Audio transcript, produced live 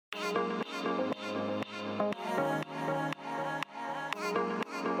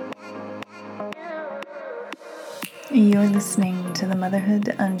You're listening to the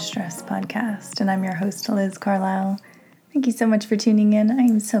Motherhood Unstressed podcast, and I'm your host, Liz Carlisle. Thank you so much for tuning in.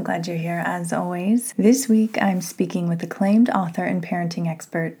 I'm so glad you're here, as always. This week, I'm speaking with acclaimed author and parenting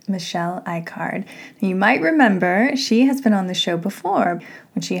expert, Michelle Icard. You might remember she has been on the show before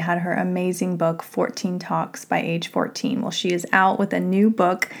when she had her amazing book, 14 Talks by Age 14. Well, she is out with a new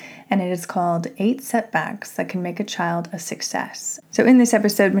book, and it is called 8 Setbacks That Can Make a Child a Success. So in this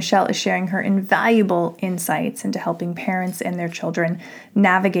episode, Michelle is sharing her invaluable insights into helping parents and their children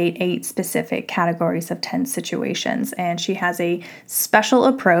navigate 8 specific categories of tense situations. And she has a special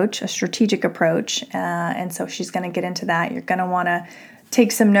approach, a strategic approach, and so she's going to get into that. You're going to want to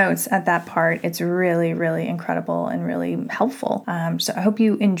take some notes at that part. It's really, really incredible and really helpful. So I hope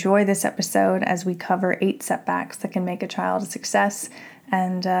you enjoy this episode as we cover 8 setbacks that can make a child a success.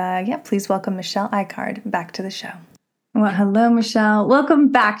 And please welcome Michelle Icard back to the show. Well, hello, Michelle.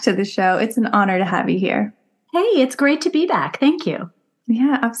 Welcome back to the show. It's an honor to have you here. Hey, it's great to be back. Thank you.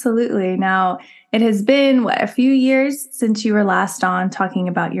 Yeah, absolutely. Now, it has been, a few years since you were last on talking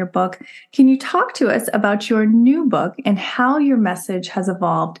about your book. Can you talk to us about your new book and how your message has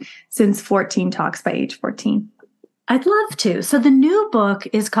evolved since 14 Talks by Age 14? I'd love to. So the new book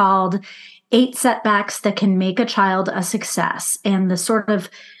is called 8 Setbacks That Can Make a Child a Success. And the sort of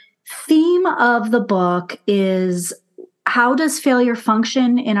theme of the book is how does failure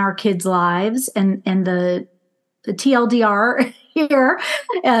function in our kids' lives? And the TLDR here,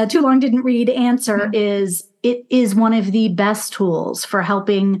 too long didn't read answer, is it is one of the best tools for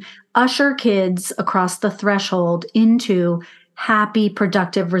helping usher kids across the threshold into happy,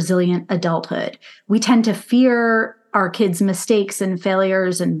 productive, resilient adulthood. We tend to fear our kids' mistakes and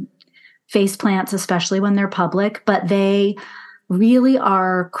failures and face plants, especially when they're public, but they really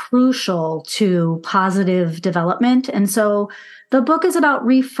are crucial to positive development. And so the book is about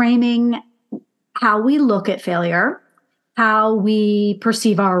reframing how we look at failure, how we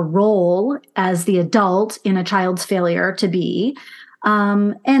perceive our role as the adult in a child's failure to be.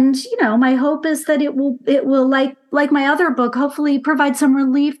 My hope is that it will like my other book, hopefully provide some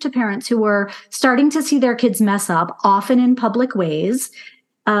relief to parents who are starting to see their kids mess up, often in public ways,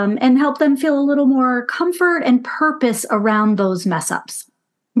 and help them feel a little more comfort and purpose around those mess ups.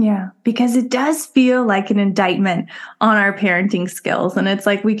 Yeah, because it does feel like an indictment on our parenting skills. And it's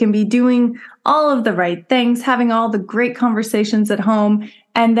like we can be doing all of the right things, having all the great conversations at home,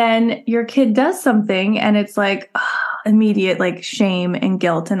 and then your kid does something and it's like immediate like shame and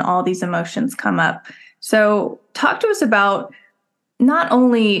guilt and all these emotions come up. So talk to us about not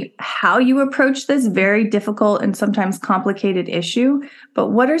only how you approach this very difficult and sometimes complicated issue, but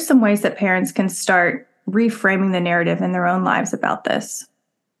what are some ways that parents can start reframing the narrative in their own lives about this?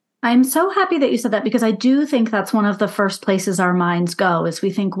 I'm so happy that you said that, because I do think that's one of the first places our minds go, is we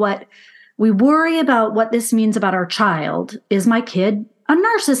think we worry about what this means about our child. Is my kid a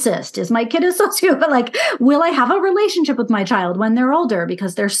narcissist? Is my kid a sociopath? Like, will I have a relationship with my child when they're older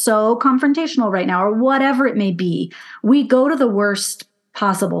because they're so confrontational right now, or whatever it may be? We go to the worst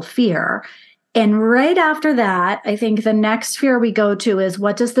possible fear. And right after that, I think the next fear we go to is,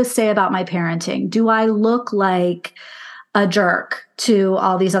 what does this say about my parenting? Do I look like a jerk to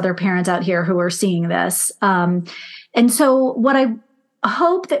all these other parents out here who are seeing this? And so what I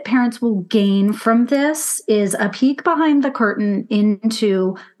hope that parents will gain from this is a peek behind the curtain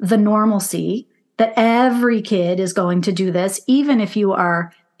into the normalcy that every kid is going to do this, even if you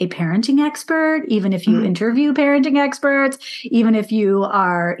are a parenting expert, even if you interview parenting experts, even if you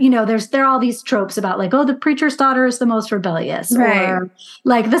are, there are all these tropes about like, oh, the preacher's daughter is the most rebellious, right, or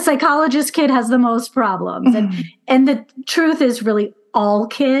like the psychologist kid has the most problems. And the truth is really all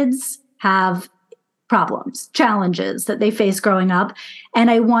kids have problems, challenges that they face growing up. And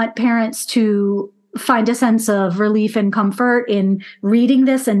I want parents to find a sense of relief and comfort in reading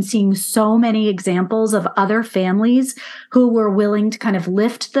this and seeing so many examples of other families who were willing to kind of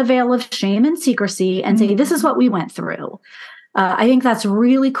lift the veil of shame and secrecy and say, this is what we went through. I think that's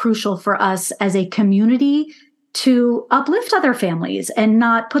really crucial for us as a community to uplift other families and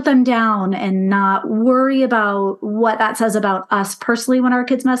not put them down and not worry about what that says about us personally when our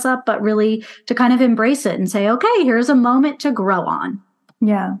kids mess up, but really to kind of embrace it and say, okay, here's a moment to grow on.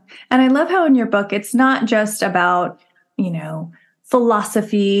 Yeah. And I love how in your book, it's not just about,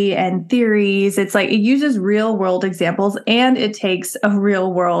 philosophy and theories. It's like it uses real world examples and it takes a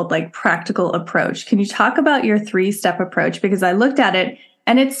real world, like practical approach. Can you talk about your 3-step approach? Because I looked at it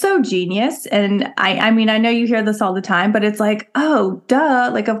and it's so genius. And I mean, I know you hear this all the time, but it's like, oh, duh,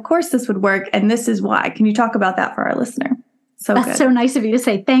 like, of course this would work. And this is why. Can you talk about that for our listener? That's so nice of you to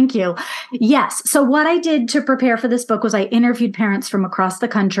say. Thank you. Yes. So what I did to prepare for this book was I interviewed parents from across the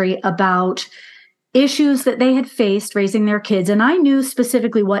country about issues that they had faced raising their kids. And I knew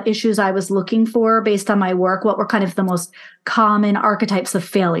specifically what issues I was looking for based on my work, what were kind of the most common archetypes of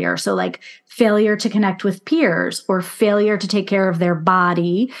failure. So like failure to connect with peers, or failure to take care of their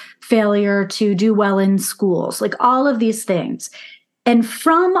body, failure to do well in schools, like all of these things. And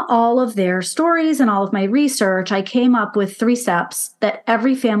from all of their stories and all of my research, I came up with 3 steps that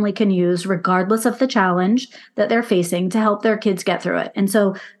every family can use, regardless of the challenge that they're facing, to help their kids get through it. And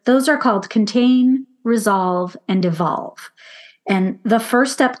so those are called contain, resolve, and evolve. And the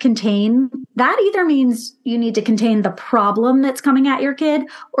first step, contain, that either means you need to contain the problem that's coming at your kid,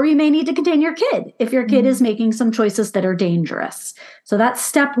 or you may need to contain your kid if your kid is making some choices that are dangerous. So that's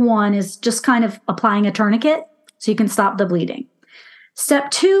step 1, is just kind of applying a tourniquet so you can stop the bleeding.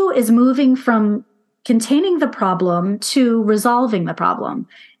 Step 2 is moving from containing the problem to resolving the problem.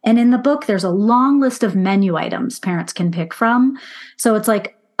 And in the book, there's a long list of menu items parents can pick from. So it's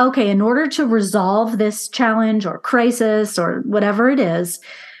like, okay, in order to resolve this challenge or crisis or whatever it is,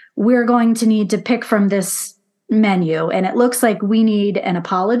 we're going to need to pick from this menu. And it looks like we need an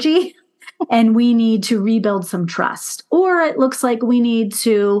apology and we need to rebuild some trust. Or it looks like we need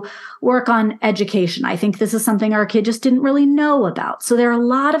to work on education. I think this is something our kid just didn't really know about. So there are a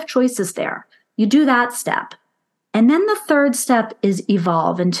lot of choices there. You do that step. And then the third step is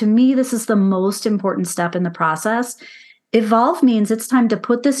evolve. And to me, this is the most important step in the process. Evolve means it's time to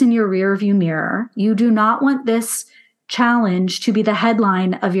put this in your rearview mirror. You do not want this challenge to be the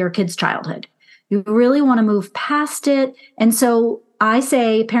headline of your kid's childhood. You really want to move past it. And so I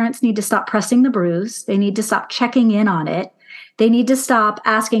say parents need to stop pressing the bruise. They need to stop checking in on it. They need to stop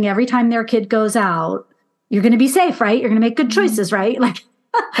asking every time their kid goes out, you're going to be safe, right? You're going to make good choices, right? Like,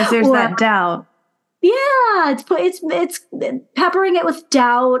 because there's that doubt. Yeah, it's peppering it with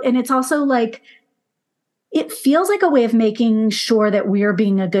doubt. And it's also like, it feels like a way of making sure that we're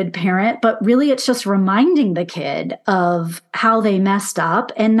being a good parent, but really it's just reminding the kid of how they messed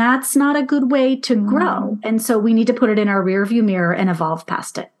up. And that's not a good way to grow. And so we need to put it in our rearview mirror and evolve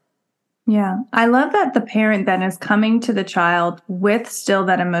past it. Yeah. I love that the parent then is coming to the child with still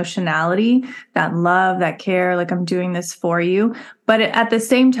that emotionality, that love, that care, like I'm doing this for you. But at the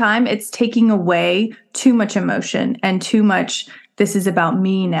same time, it's taking away too much emotion and too much, this is about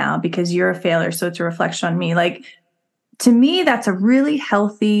me now because you're a failure. So it's a reflection on me. Like, to me, that's a really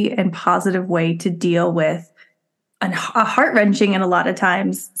healthy and positive way to deal with a heart-wrenching and a lot of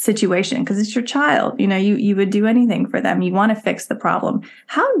times situation, because it's your child. You know, you would do anything for them. You want to fix the problem.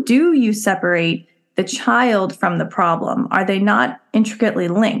 How do you separate the child from the problem? Are they not intricately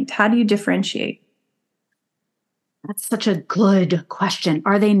linked? How do you differentiate? That's such a good question.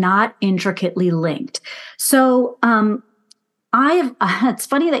 Are they not intricately linked? So it's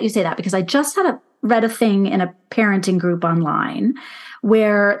funny that you say that, because I just read a thing in a parenting group online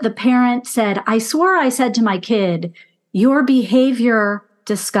where the parent said, I swore I said to my kid, your behavior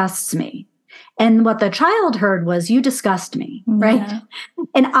disgusts me. And what the child heard was, you disgust me, right?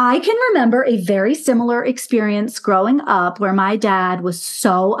 And I can remember a very similar experience growing up where my dad was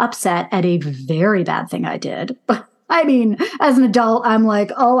so upset at a very bad thing I did. I mean, as an adult, I'm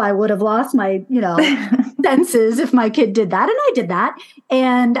like, oh, I would have lost my, senses if my kid did that. And I did that.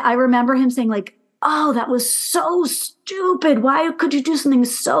 And I remember him saying like, oh, that was so stupid. Why could you do something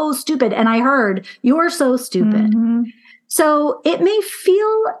so stupid? And I heard, you're so stupid. So it may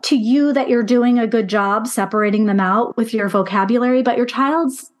feel to you that you're doing a good job separating them out with your vocabulary, but your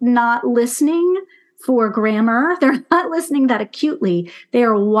child's not listening for grammar. They're not listening that acutely. They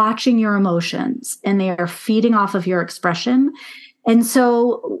are watching your emotions and they are feeding off of your expression. And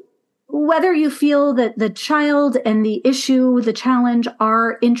so whether you feel that the child and the issue, the challenge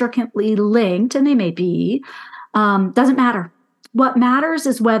are intricately linked, and they may be, doesn't matter. What matters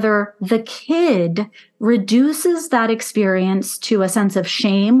is whether the kid reduces that experience to a sense of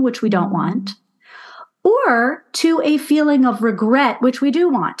shame, which we don't want, or to a feeling of regret, which we do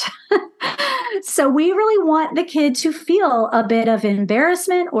want. So we really want the kid to feel a bit of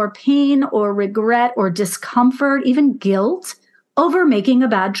embarrassment or pain or regret or discomfort, even guilt, over making a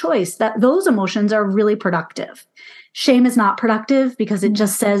bad choice. That those emotions are really productive. Shame is not productive because it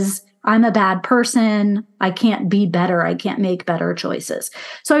just says, I'm a bad person. I can't be better. I can't make better choices.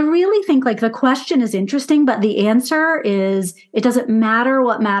 So I really think like the question is interesting, but the answer is it doesn't matter.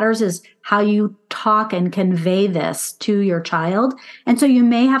 What matters is how you talk and convey this to your child. And so you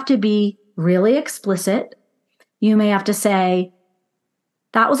may have to be really explicit. You may have to say,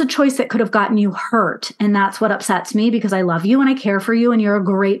 that was a choice that could have gotten you hurt. And that's what upsets me because I love you and I care for you and you're a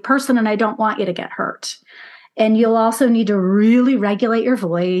great person and I don't want you to get hurt. And you'll also need to really regulate your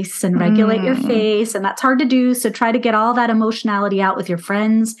voice and regulate your face. And that's hard to do. So try to get all that emotionality out with your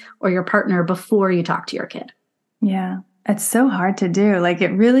friends or your partner before you talk to your kid. Yeah, it's so hard to do. Like,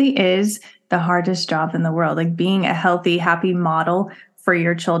 it really is the hardest job in the world, like being a healthy, happy model for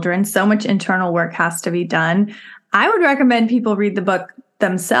your children. So much internal work has to be done. I would recommend people read the book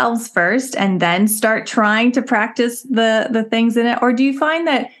themselves first and then start trying to practice the things in it. Or do you find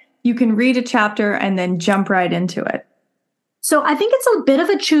that you can read a chapter and then jump right into it? So I think it's a bit of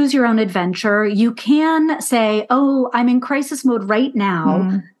a choose your own adventure. You can say, oh, I'm in crisis mode right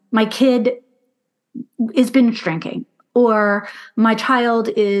now. My kid is binge drinking, or my child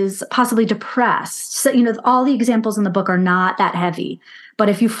is possibly depressed. So, all the examples in the book are not that heavy. But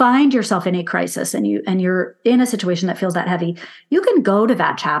if you find yourself in a crisis and you're in a situation that feels that heavy, you can go to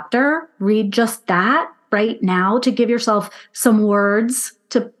that chapter, read just that right now to give yourself some words,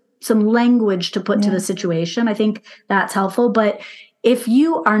 to some language to put to the situation. I think that's helpful. But if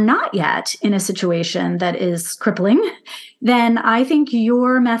you are not yet in a situation that is crippling, then I think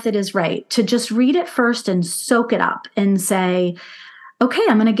your method is right, to just read it first and soak it up and say, okay,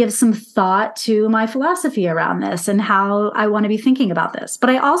 I'm going to give some thought to my philosophy around this and how I want to be thinking about this.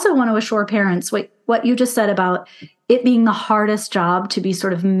 But I also want to assure parents, what you just said about it being the hardest job to be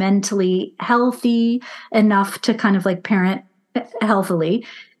sort of mentally healthy enough to kind of like parent healthily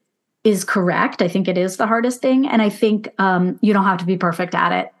is correct. I think it is the hardest thing. And I think you don't have to be perfect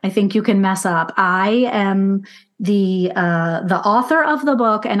at it. I think you can mess up. I am the author of the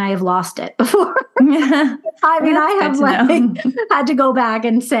book, and I have lost it before. I mean, I have had to go back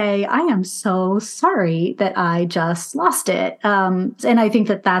and say, I am so sorry that I just lost it. And I think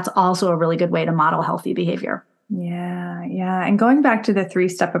that that's also a really good way to model healthy behavior. Yeah. And going back to the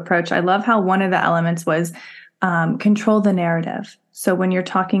 3-step approach, I love how one of the elements was control the narrative. So when you're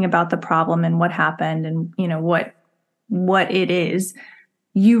talking about the problem and what happened and, what it is,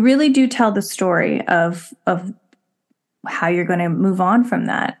 you really do tell the story of how you're going to move on from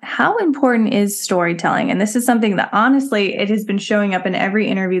that. How important is storytelling? And this is something that honestly, it has been showing up in every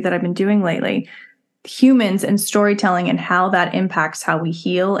interview that I've been doing lately. Humans and storytelling and how that impacts how we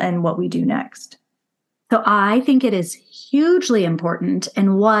heal and what we do next. So I think it is hugely important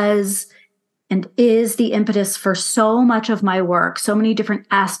and was and is the impetus for so much of my work, so many different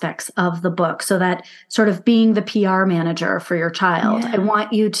aspects of the book. So that sort of being the PR manager for your child. I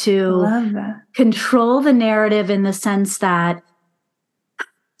want you to control the narrative in the sense that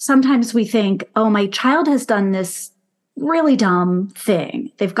sometimes we think, oh, my child has done this really dumb thing.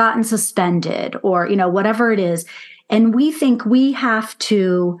 They've gotten suspended or, whatever it is. And we think we have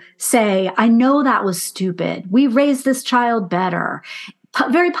to say, I know that was stupid. We raised this child better.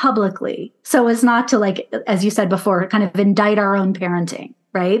 Very publicly, so as not to, like, as you said before, kind of indict our own parenting,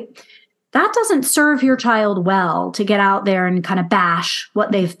 right? That doesn't serve your child well to get out there and kind of bash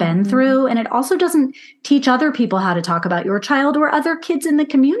what they've been through. And it also doesn't teach other people how to talk about your child or other kids in the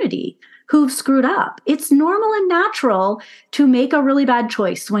community who've screwed up. It's normal and natural to make a really bad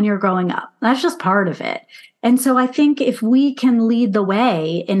choice when you're growing up. That's just part of it. And so I think if we can lead the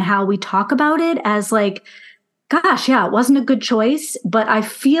way in how we talk about it as like, gosh, yeah, it wasn't a good choice, but I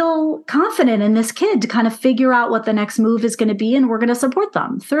feel confident in this kid to kind of figure out what the next move is going to be, and we're going to support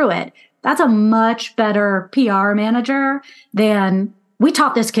them through it. That's a much better PR manager than we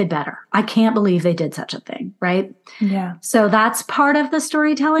taught this kid better. I can't believe they did such a thing, right? Yeah. So that's part of the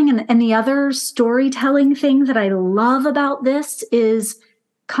storytelling. And the other storytelling thing that I love about this is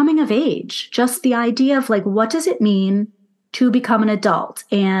coming of age, just the idea of like, what does it mean to become an adult?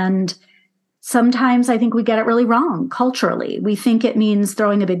 And sometimes I think we get it really wrong culturally. We think it means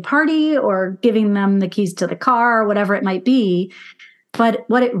throwing a big party or giving them the keys to the car or whatever it might be. But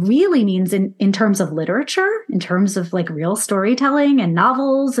what it really means in terms of literature, in terms of like real storytelling and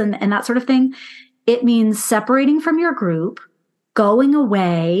novels and that sort of thing, it means separating from your group, going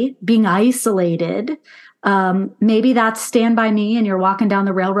away, being isolated. Maybe that's Stand By Me and you're walking down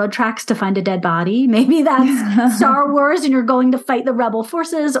the railroad tracks to find a dead body. Maybe that's Star Wars and you're going to fight the rebel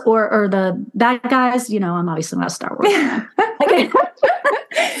forces or the bad guys. I'm obviously not a Star Wars fan.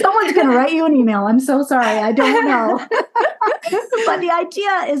 Someone's going to write you an email. I'm so sorry. I don't know. But the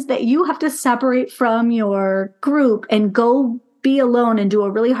idea is that you have to separate from your group and go be alone and do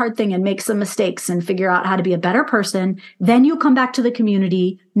a really hard thing and make some mistakes and figure out how to be a better person. Then you come back to the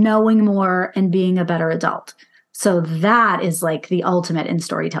community knowing more and being a better adult. So that is like the ultimate in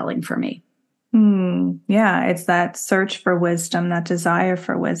storytelling for me. Yeah, it's that search for wisdom, that desire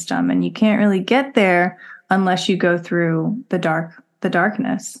for wisdom. And you can't really get there unless you go through the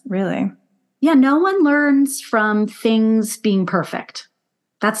darkness, really. Yeah, no one learns from things being perfect.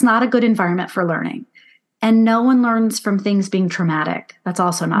 That's not a good environment for learning. And no one learns from things being traumatic. That's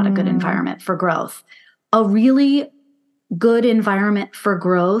also not a good environment for growth. A really good environment for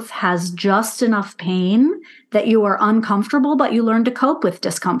growth has just enough pain that you are uncomfortable, but you learn to cope with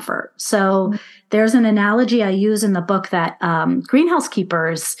discomfort. So there's an analogy I use in the book that greenhouse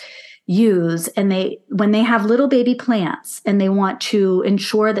keepers use, and when they have little baby plants and they want to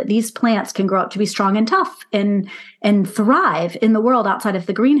ensure that these plants can grow up to be strong and tough and thrive in the world outside of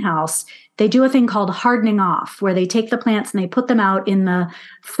the greenhouse, they do a thing called hardening off, where they take the plants and they put them out in the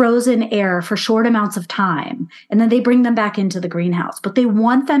frozen air for short amounts of time, and then they bring them back into the greenhouse. But they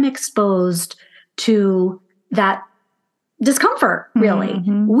want them exposed to that discomfort, really.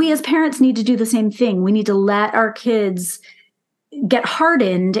 We as parents need to do the same thing. We need to let our kids get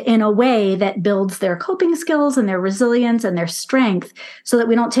hardened in a way that builds their coping skills and their resilience and their strength, so that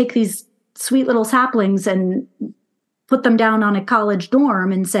we don't take these sweet little saplings and put them down on a college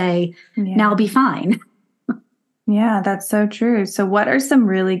dorm and say, now be fine. Yeah, that's so true. So what are some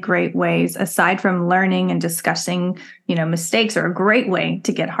really great ways, aside from learning and discussing, mistakes are a great way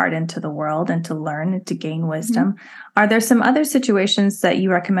to get hard into the world and to learn and to gain wisdom. Are there some other situations that you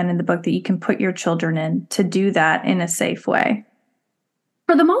recommend in the book that you can put your children in to do that in a safe way?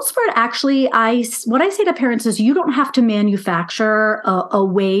 For the most part, actually, what I say to parents is you don't have to manufacture a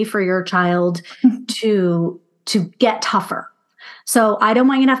way for your child to get tougher. So I don't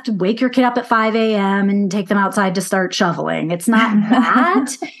want you to have to wake your kid up at 5 a.m. and take them outside to start shoveling. It's not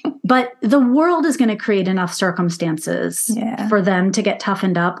that, but the world is going to create enough circumstances for them to get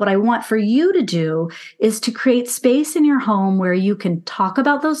toughened up. What I want for you to do is to create space in your home where you can talk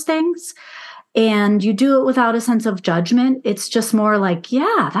about those things, and you do it without a sense of judgment. It's just more like,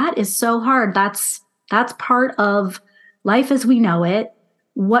 that is so hard. That's part of life as we know it.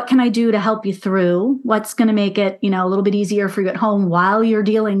 What can I do to help you through? What's going to make it, a little bit easier for you at home while you're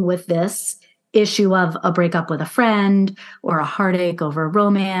dealing with this issue of a breakup with a friend, or a heartache over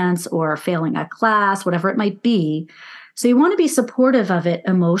romance, or failing a class, whatever it might be. So you want to be supportive of it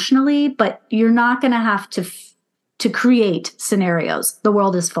emotionally, but you're not going to have to create scenarios. The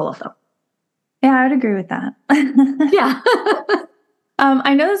world is full of them. Yeah, I would agree with that. Yeah.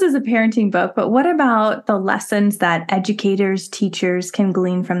 I know this is a parenting book, but what about the lessons that educators, teachers can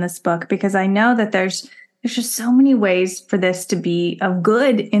glean from this book? Because I know that there's just so many ways for this to be of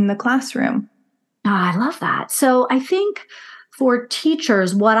good in the classroom. Oh, I love that. So I think for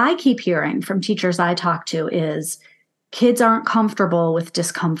teachers, what I keep hearing from teachers I talk to is kids aren't comfortable with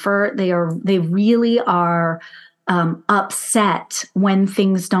discomfort. They really are upset when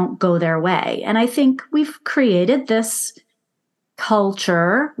things don't go their way. And I think we've created this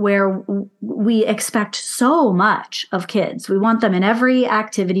culture where we expect so much of kids. We want them in every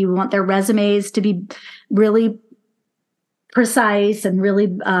activity. We want their resumes to be really precise and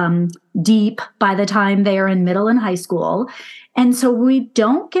really deep by the time they are in middle and high school. And so we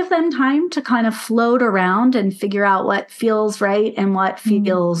don't give them time to kind of float around and figure out what feels right and what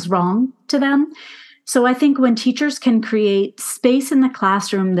feels wrong to them. So I think when teachers can create space in the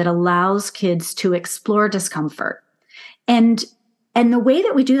classroom that allows kids to explore discomfort, and the way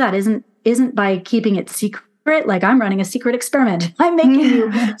that we do that isn't by keeping it secret. Like, I'm running a secret experiment. I'm making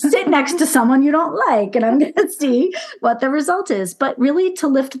you sit next to someone you don't like, and I'm going to see what the result is. But really to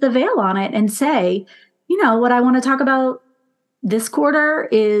lift the veil on it and say, what I want to talk about this quarter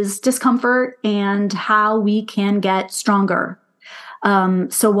is discomfort and how we can get stronger.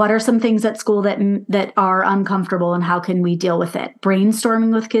 So what are some things at school that are uncomfortable, and how can we deal with it?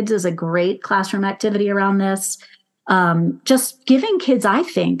 Brainstorming with kids is a great classroom activity around this. Just giving kids, I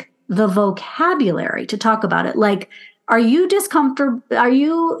think, the vocabulary to talk about it. Like, are you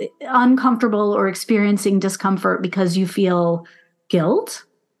uncomfortable or experiencing discomfort because you feel guilt?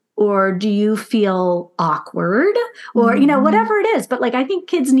 Or do you feel awkward? Or, whatever it is. But I think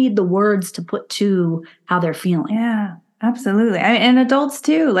kids need the words to put to how they're feeling. Yeah, absolutely. And adults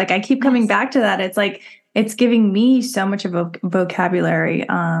too. I keep coming back to that. It's it's giving me so much of a vocabulary,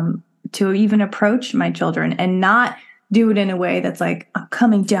 to even approach my children and not do it in a way that's I'm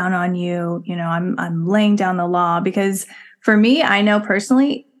coming down on you. I'm laying down the law, because for me, I know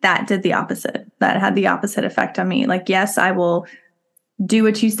personally that did the opposite. That had the opposite effect on me. Yes, I will do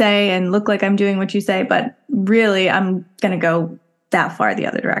what you say and look like I'm doing what you say, but really I'm going to go that far the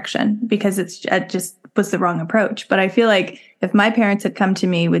other direction, because it just was the wrong approach. But I feel like if my parents had come to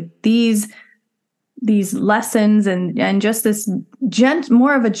me with these lessons and just this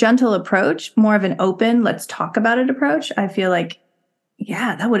more of a gentle approach, more of an open, let's talk about it approach, I feel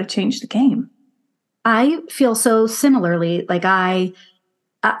that would have changed the game. I feel so similarly.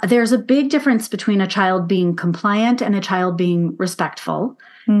 There's a big difference between a child being compliant and a child being respectful.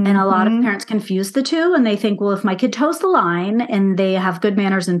 And a lot of Mm-hmm. parents confuse the two, and they think, well, if my kid toes the line and they have good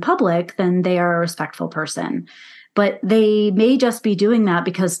manners in public, then they are a respectful person. But they may just be doing that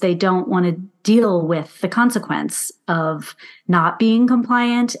because they don't want to deal with the consequence of not being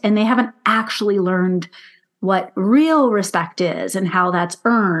compliant, and they haven't actually learned what real respect is and how that's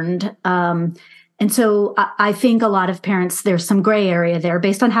earned. And so I think a lot of parents, there's some gray area there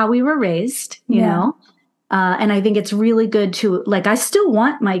based on how we were raised, you know? And I think it's really good to, like, I still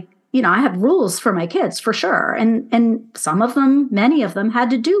want my, I have rules for my kids for sure. And some of them, many of them had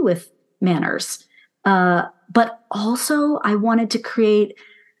to do with manners. But also I wanted to create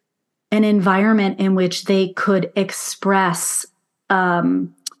an environment in which they could express,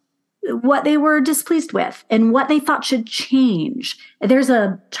 what they were displeased with and what they thought should change. There's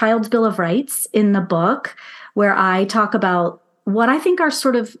a Child's Bill of Rights in the book where I talk about what I think are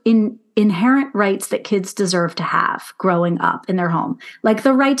sort of inherent rights that kids deserve to have growing up in their home, like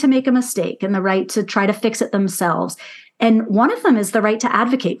the right to make a mistake and the right to try to fix it themselves. And one of them is the right to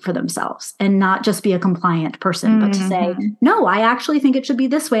advocate for themselves and not just be a compliant person, but to say, no, I actually think it should be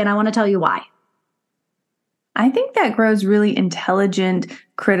this way, and I want to tell you why. I think that grows really intelligent,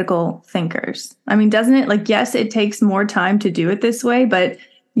 critical thinkers. I mean, doesn't it? Like, yes, it takes more time to do it this way, but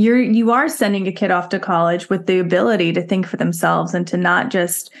you are sending a kid off to college with the ability to think for themselves and to not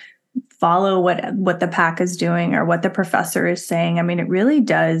just follow what the pack is doing or what the professor is saying. I mean, it really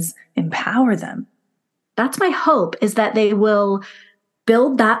does empower them. That's my hope, is that they will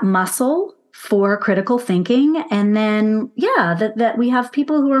build that muscle for critical thinking. And then, that we have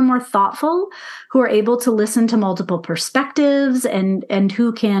people who are more thoughtful, who are able to listen to multiple perspectives and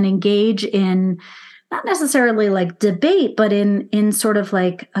who can engage in not necessarily like debate, but in sort of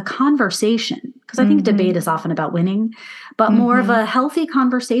like a conversation. Because I think debate is often about winning, but more of a healthy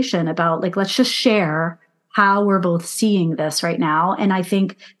conversation about, like, let's just share how we're both seeing this right now. And I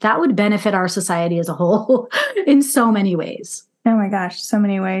think that would benefit our society as a whole in so many ways. Oh my gosh, so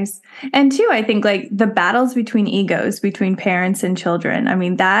many ways. And two, I think like the battles between egos, between parents and children, I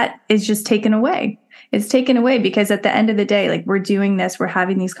mean, that is just taken away. It's taken away because at the end of the day, like, we're doing this, we're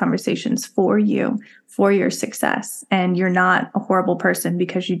having these conversations for you, for your success. And you're not a horrible person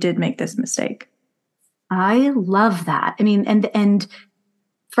because you did make this mistake. I love that. I mean, and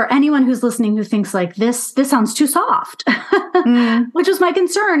for anyone who's listening who thinks like this sounds too soft, which was my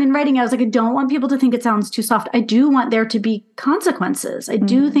concern in writing. I was like, I don't want people to think it sounds too soft. I do want there to be consequences. I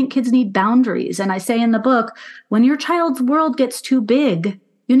do think kids need boundaries. And I say in the book, when your child's world gets too big,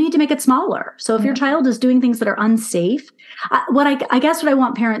 you need to make it smaller. So if your child is doing things that are unsafe, I guess what I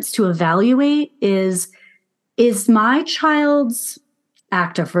want parents to evaluate is my child's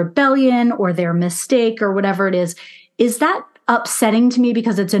act of rebellion or their mistake or whatever it is that upsetting to me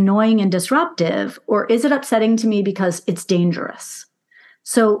because it's annoying and disruptive, or is it upsetting to me because it's dangerous?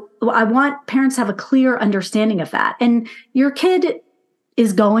 So I want parents to have a clear understanding of that. And your kid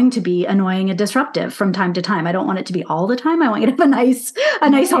is going to be annoying and disruptive from time to time. I don't want it to be all the time. I want you to have a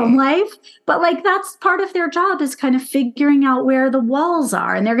nice home life. But like, that's part of their job, is kind of figuring out where the walls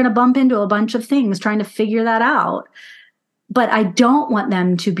are. And they're going to bump into a bunch of things trying to figure that out. But I don't want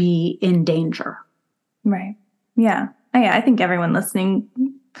them to be in danger. Right. Yeah. I think everyone listening,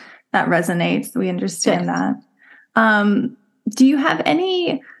 that resonates. We understand that. Do you have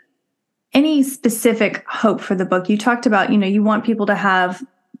any specific hope for the book? You talked about, you want people to have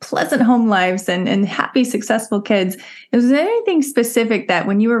pleasant home lives and happy, successful kids. Is there anything specific that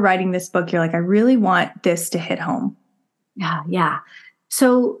when you were writing this book, you're like, I really want this to hit home? Yeah.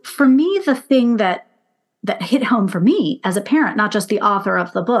 So for me, the thing that hit home for me as a parent, not just the author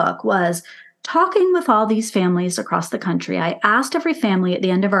of the book, was talking with all these families across the country. I asked every family at the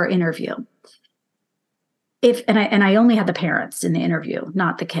end of our interview and I only had the parents in the interview,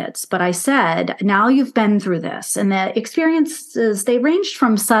 not the kids, but I said, now you've been through this, and the experiences, they ranged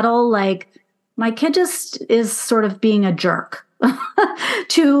from subtle, like, my kid just is sort of being a jerk,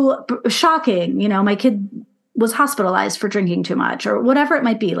 to shocking, my kid was hospitalized for drinking too much, or whatever it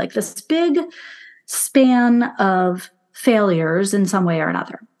might be, like this big span of failures in some way or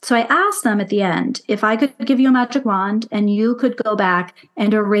another. So I asked them at the end, if I could give you a magic wand and you could go back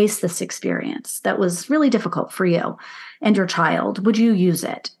and erase this experience that was really difficult for you and your child, would you use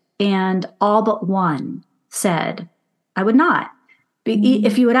it? And all but one said, I would not.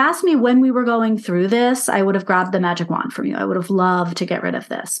 If you had asked me when we were going through this, I would have grabbed the magic wand from you. I would have loved to get rid of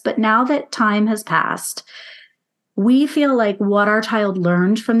this. But now that time has passed, we feel like what our child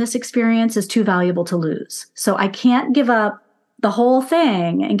learned from this experience is too valuable to lose. So I can't give up the whole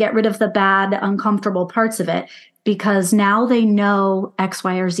thing and get rid of the bad, uncomfortable parts of it, because now they know X,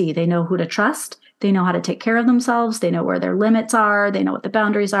 Y, or Z. They know who to trust. They know how to take care of themselves. They know where their limits are. They know what the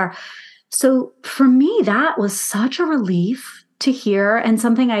boundaries are. So for me, that was such a relief to hear, and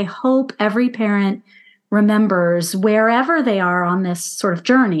something I hope every parent remembers wherever they are on this sort of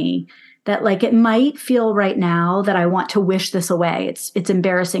journey, that like it might feel right now that I want to wish this away. It's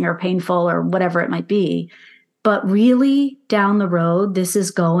embarrassing or painful or whatever it might be. But really down the road, this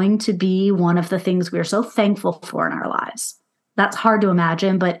is going to be one of the things we're so thankful for in our lives. That's hard to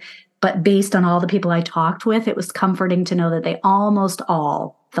imagine, but based on all the people I talked with, it was comforting to know that they almost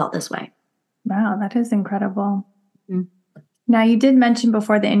all felt this way. Wow, that is incredible. Mm-hmm. Now, you did mention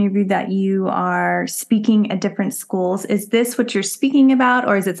before the interview that you are speaking at different schools. Is this what you're speaking about,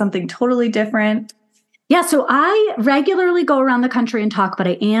 or is it something totally different? Yeah, so I regularly go around the country and talk, but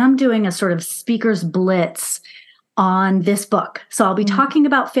I am doing a sort of speaker's blitz on this book. So I'll be talking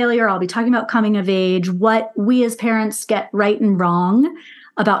about failure. I'll be talking about coming of age, what we as parents get right and wrong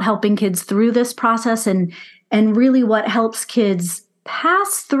about helping kids through this process, and really what helps kids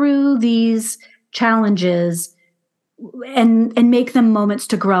pass through these challenges and make them moments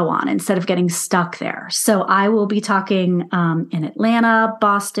to grow on instead of getting stuck there. So I will be talking in Atlanta,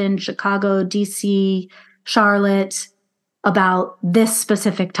 Boston, Chicago, DC, Charlotte about this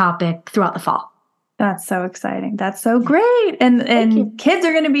specific topic throughout the fall. That's so exciting. That's so great. And kids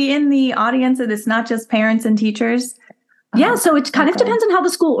are going to be in the audience, and it's not just parents and teachers. Yeah, so it kind of depends on how the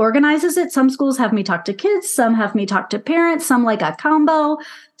school organizes it. Some schools have me talk to kids, some have me talk to parents, some like a combo,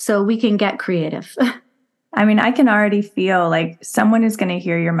 so we can get creative. I mean, I can already feel like someone is going to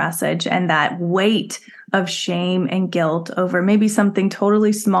hear your message, and that weight of shame and guilt over maybe something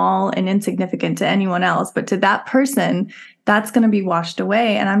totally small and insignificant to anyone else, but to that person, that's going to be washed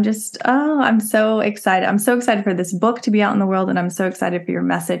away. And I'm so excited. I'm so excited for this book to be out in the world. And I'm so excited for your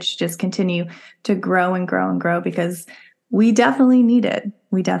message to just continue to grow and grow and grow, because we definitely need it.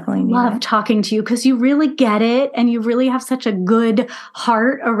 We definitely need it. Love talking to you because you really get it, and you really have such a good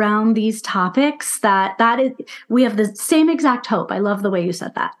heart around these topics we have the same exact hope. I love the way you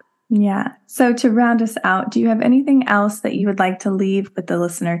said that. Yeah. So to round us out, do you have anything else that you would like to leave with the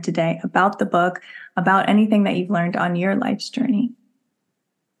listener today about the book, about anything that you've learned on your life's journey?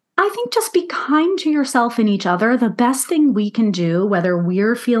 I think just be kind to yourself and each other. The best thing we can do, whether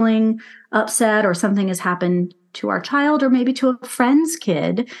we're feeling upset or something has happened to our child or maybe to a friend's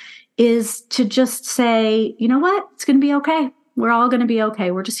kid, is to just say, you know what, it's going to be okay. We're all going to be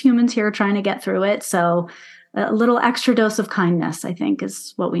okay. We're just humans here trying to get through it. So a little extra dose of kindness, I think,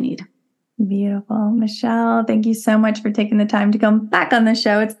 is what we need. Beautiful. Michelle, thank you so much for taking the time to come back on the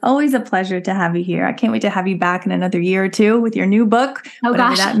show. It's always a pleasure to have you here. I can't wait to have you back in another year or two with your new book,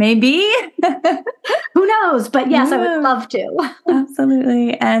 whatever that may be. Who knows? But yes, I would love to.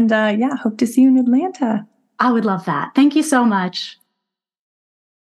 Absolutely. And hope to see you in Atlanta. I would love that. Thank you so much.